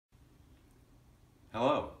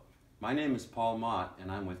Hello, my name is Paul Mott and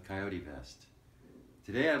I'm with CoyoteVest.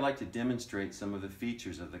 Today I'd like to demonstrate some of the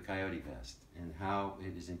features of the CoyoteVest and how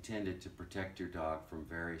it is intended to protect your dog from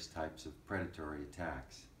various types of predatory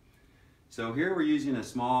attacks. So here we're using a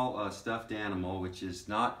small stuffed animal, which is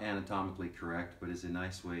not anatomically correct, but is a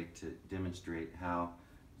nice way to demonstrate how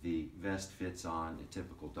the vest fits on a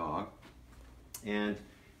typical dog. And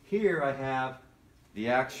here I have the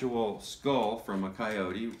actual skull from a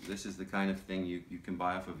coyote. This is the kind of thing you can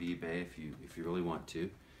buy off of eBay if you really want to.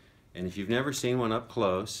 And if you've never seen one up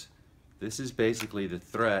close, this is basically the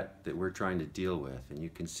threat that we're trying to deal with. And you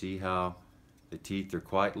can see how the teeth are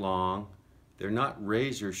quite long. They're not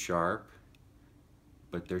razor sharp,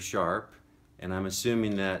 but they're sharp. And I'm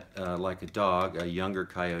assuming that like a dog, a younger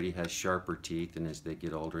coyote has sharper teeth, and as they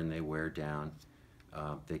get older and they wear down,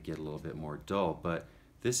 they get a little bit more dull. But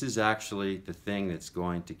this is actually the thing that's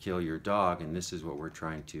going to kill your dog, and this is what we're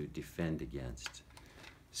trying to defend against.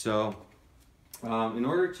 So in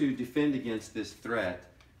order to defend against this threat,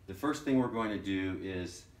 the first thing we're going to do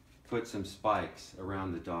is put some spikes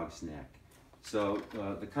around the dog's neck. So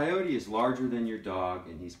the coyote is larger than your dog,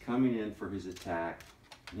 and he's coming in for his attack,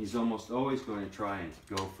 and he's almost always going to try and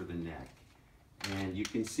go for the neck. And you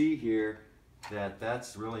can see here that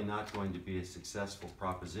that's really not going to be a successful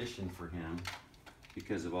proposition for him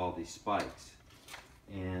because of all these spikes.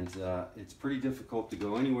 And it's pretty difficult to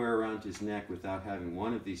go anywhere around his neck without having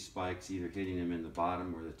one of these spikes either hitting him in the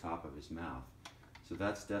bottom or the top of his mouth. So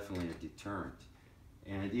that's definitely a deterrent.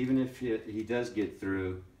 And even if he does get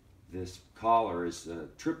through, this collar is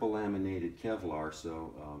triple laminated Kevlar,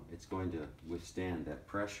 so it's going to withstand that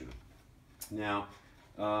pressure. Now,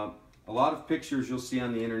 a lot of pictures you'll see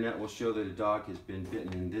on the internet will show that a dog has been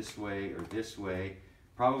bitten in this way or this way,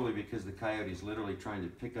 probably because the coyote is literally trying to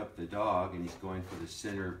pick up the dog and he's going for the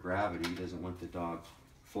center of gravity. He doesn't want the dog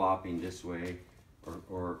flopping this way,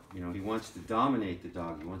 or you know, he wants to dominate the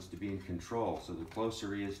dog. He wants to be in control. So the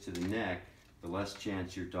closer he is to the neck, the less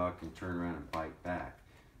chance your dog can turn around and bite back.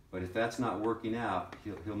 But if that's not working out,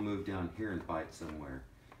 he'll move down here and bite somewhere.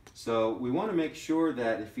 So we want to make sure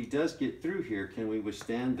that if he does get through here, can we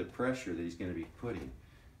withstand the pressure that he's going to be putting?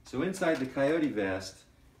 So inside the CoyoteVest,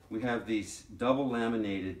 we have these double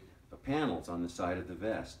laminated panels on the side of the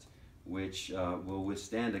vest, which will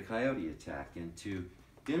withstand a coyote attack. And to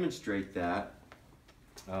demonstrate that,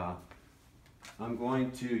 I'm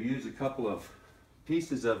going to use a couple of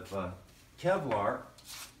pieces of Kevlar,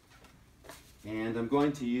 and I'm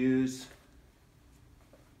going to use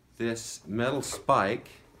this metal spike,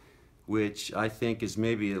 which I think is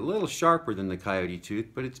maybe a little sharper than the coyote tooth,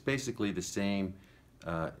 but it's basically the same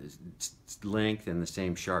length and the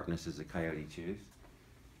same sharpness as a coyote tooth.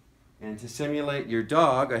 And to simulate your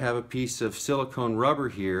dog, I have a piece of silicone rubber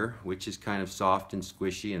here, which is kind of soft and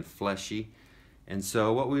squishy and fleshy. And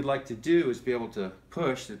so what we'd like to do is be able to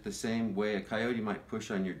push it the same way a coyote might push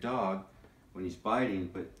on your dog when he's biting,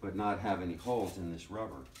 but not have any holes in this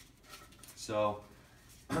rubber. So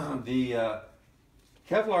the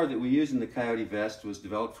Kevlar that we use in the CoyoteVest was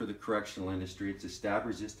developed for the correctional industry. It's a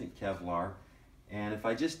stab-resistant Kevlar. And if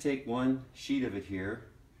I just take one sheet of it here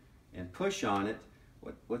and push on it,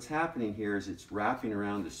 what's happening here is it's wrapping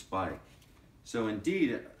around the spike. So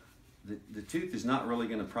indeed, the tooth is not really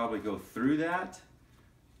going to probably go through that,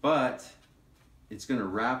 but it's going to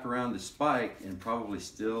wrap around the spike and probably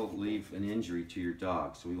still leave an injury to your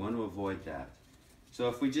dog. So we want to avoid that. So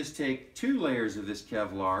if we just take 2 layers of this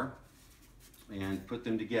Kevlar and put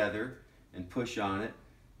them together and push on it,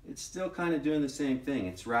 it's still kind of doing the same thing.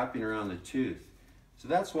 It's wrapping around the tooth. So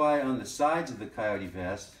that's why on the sides of the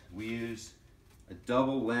CoyoteVest, we use a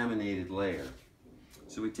double laminated layer.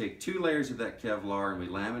 So we take 2 layers of that Kevlar and we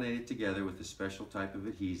laminate it together with a special type of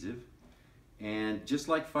adhesive. And just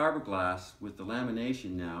like fiberglass, with the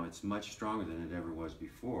lamination now, it's much stronger than it ever was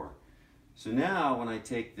before. So now when I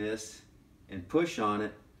take this and push on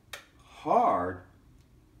it hard,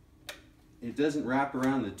 it doesn't wrap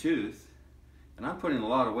around the tooth. And I'm putting a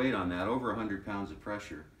lot of weight on that, over 100 pounds of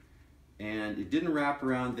pressure. And it didn't wrap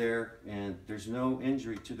around there, and there's no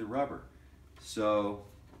injury to the rubber. So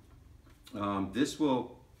this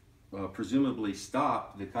will presumably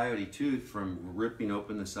stop the coyote tooth from ripping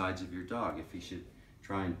open the sides of your dog if he should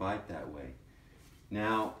try and bite that way.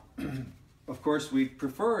 Now, of course, we'd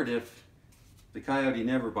prefer it if the coyote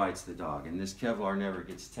never bites the dog and this Kevlar never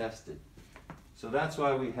gets tested. So that's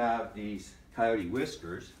why we have these coyote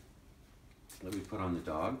whiskers that we put on the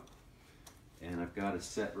dog. And I've got a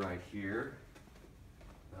set right here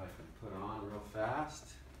that I can put on real fast.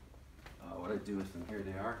 What do I do with them? Here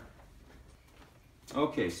they are.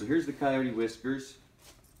 Okay, so here's the coyote whiskers.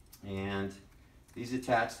 And These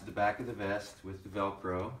attach to the back of the vest with the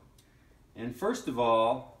Velcro. And first of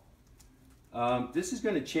all, this is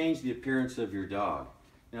going to change the appearance of your dog.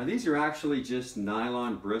 Now these are actually just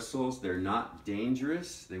nylon bristles. They're not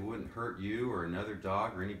dangerous. They wouldn't hurt you or another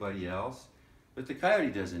dog or anybody else. But the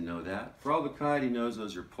coyote doesn't know that. For all the coyote knows,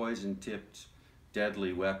 those are poison-tipped,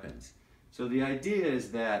 deadly weapons. So the idea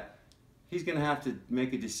is that he's going to have to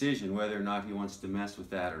make a decision whether or not he wants to mess with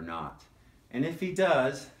that or not. And if he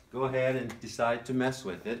does, go ahead and decide to mess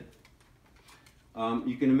with it.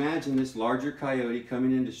 You can imagine this larger coyote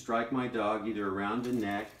coming in to strike my dog either around the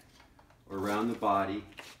neck or around the body.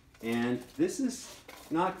 And this is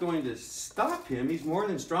not going to stop him. He's more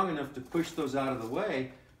than strong enough to push those out of the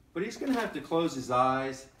way, but he's going to have to close his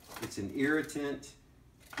eyes. It's an irritant.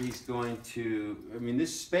 He's going to,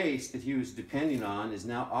 this space that he was depending on is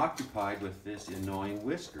now occupied with this annoying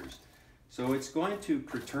whiskers. So it's going to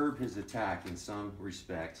perturb his attack in some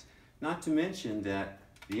respects. Not to mention that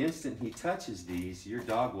the instant he touches these, your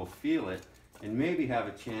dog will feel it and maybe have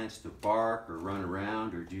a chance to bark or run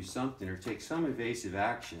around or do something or take some evasive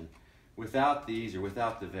action. Without these or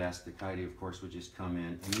without the vest, the coyote of course would just come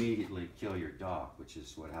in, immediately kill your dog, which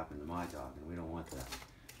is what happened to my dog, and we don't want that.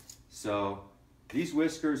 So these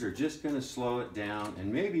whiskers are just going to slow it down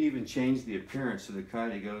and maybe even change the appearance so the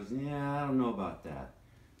coyote goes, yeah, I don't know about that.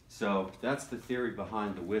 So that's the theory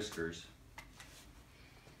behind the whiskers.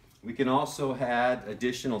 We can also add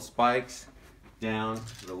additional spikes down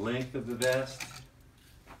the length of the vest,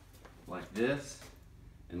 like this.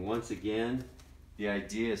 And once again, the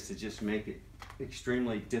idea is to just make it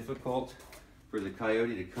extremely difficult for the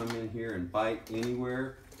coyote to come in here and bite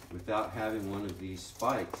anywhere without having one of these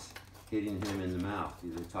spikes hitting him in the mouth,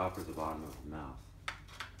 either the top or the bottom of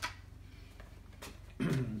the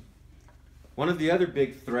mouth. One of the other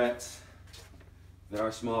big threats that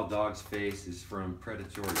our small dogs face is from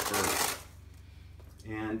predatory birds.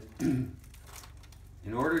 And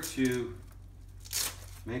in order to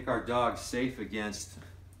make our dogs safe against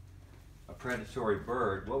a predatory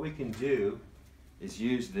bird, what we can do is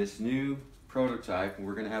use this new prototype, and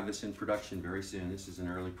we're going to have this in production very soon. This is an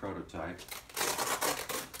early prototype.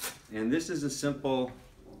 And this is a simple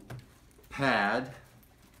pad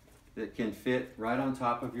that can fit right on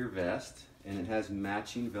top of your vest, and it has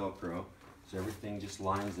matching Velcro, so everything just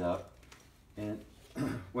lines up. And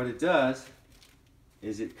what it does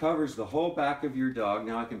is it covers the whole back of your dog.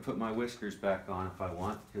 Now I can put my whiskers back on if I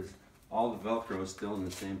want, because all the Velcro is still in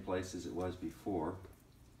the same place as it was before.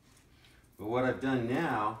 But what I've done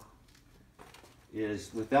now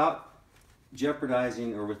is, without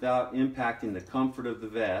jeopardizing or without impacting the comfort of the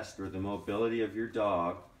vest or the mobility of your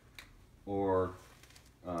dog, or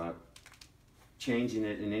changing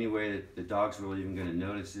it in any way that the dog's really even going to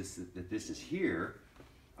notice that this is here,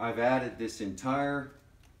 I've added this entire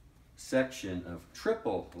section of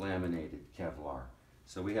triple laminated Kevlar.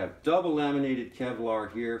 So we have double laminated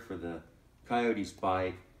Kevlar here for the coyote's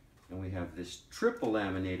bite, and we have this triple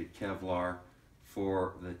laminated Kevlar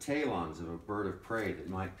for the talons of a bird of prey that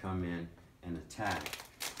might come in and attack.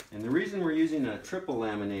 And the reason we're using a triple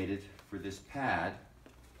laminated for this pad,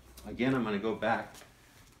 again, I'm going to go back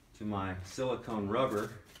to my silicone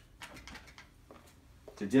rubber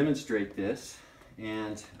to demonstrate this.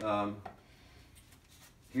 And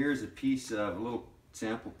here's a little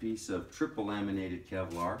sample piece of triple laminated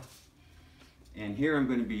Kevlar. And here I'm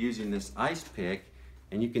going to be using this ice pick.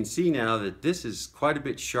 And you can see now that this is quite a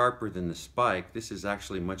bit sharper than the spike. This is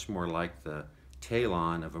actually much more like the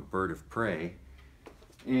talon of a bird of prey.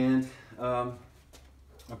 And a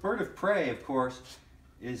bird of prey, of course,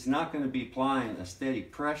 is not going to be applying a steady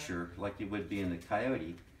pressure like you would be in the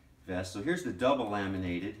coyote vest. So here's the double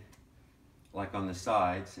laminated, like on the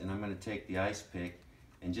sides, and I'm going to take the ice pick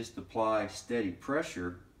and just apply steady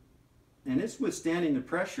pressure, and it's withstanding the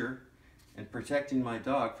pressure and protecting my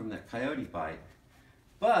dog from that coyote bite.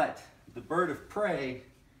 But the bird of prey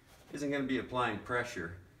isn't going to be applying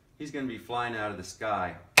pressure. He's going to be flying out of the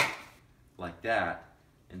sky like that.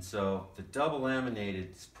 And so the double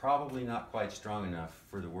laminated is probably not quite strong enough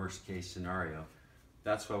for the worst case scenario.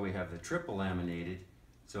 That's why we have the triple laminated.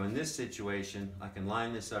 So in this situation, I can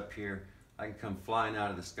line this up here. I can come flying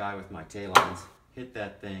out of the sky with my talons, hit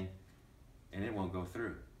that thing, and it won't go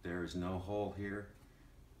through. There is no hole here.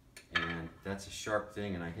 And that's a sharp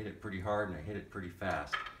thing, and I hit it pretty hard and I hit it pretty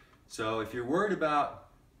fast. So if you're worried about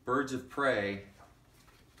birds of prey,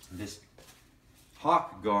 this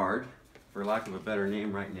hawk guard, for lack of a better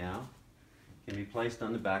name right now, can be placed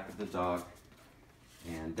on the back of the dog,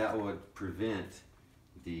 and that would prevent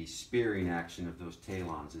the spearing action of those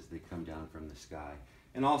talons as they come down from the sky.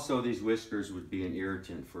 And also these whiskers would be an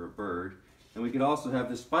irritant for a bird. And we could also have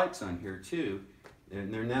the spikes on here too,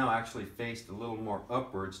 And they're now actually faced a little more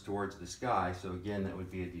upwards towards the sky, so again, that would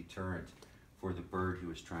be a deterrent for the bird who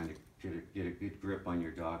is trying to get a good grip on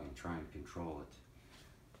your dog and trying to control it.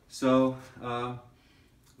 So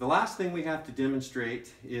the last thing we have to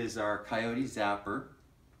demonstrate is our Coyote Zapper.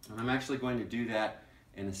 And I'm actually going to do that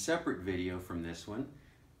in a separate video from this one.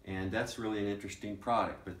 And that's really an interesting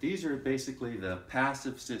product. But these are basically the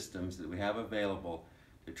passive systems that we have available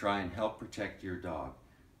to try and help protect your dog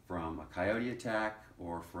from a coyote attack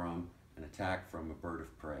or from an attack from a bird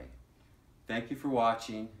of prey. Thank you for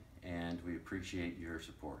watching, and we appreciate your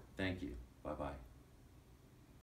support. Thank you. Bye-bye.